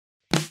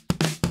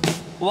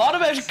What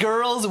about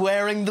girls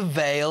wearing the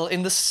veil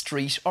in the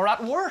street or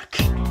at work?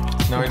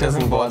 No, it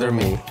doesn't bother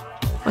me.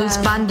 It was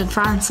banned in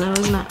France now,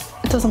 isn't it?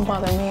 It doesn't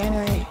bother me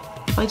anyway.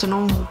 I don't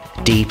know.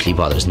 Deeply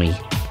bothers me.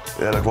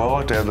 Yeah, like when I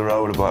walk down the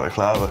road with a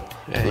balaclava,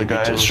 the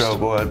guy in the stroke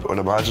boy, I'd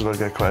imagine I'd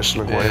get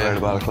questioned like why you wearing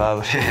a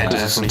balaclava.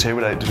 Because it's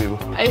intimidating to people.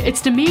 It's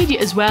the media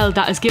as well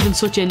that has given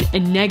such a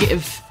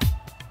negative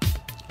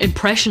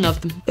impression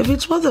of them. If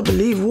it's what they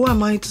believe, who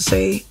am I to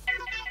say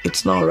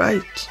it's not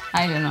right?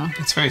 I don't know.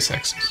 It's very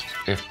sexist.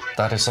 If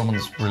that is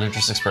someone's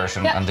religious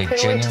expression and they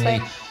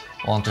genuinely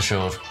want to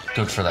show it,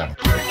 good for them.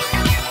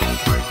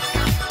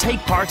 Take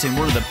part in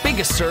one of the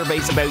biggest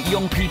surveys about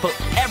young people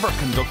ever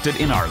conducted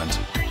in Ireland.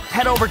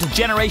 Head over to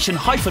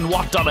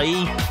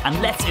generation-what.ie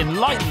and let's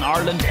enlighten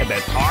Ireland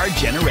about our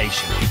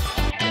generation.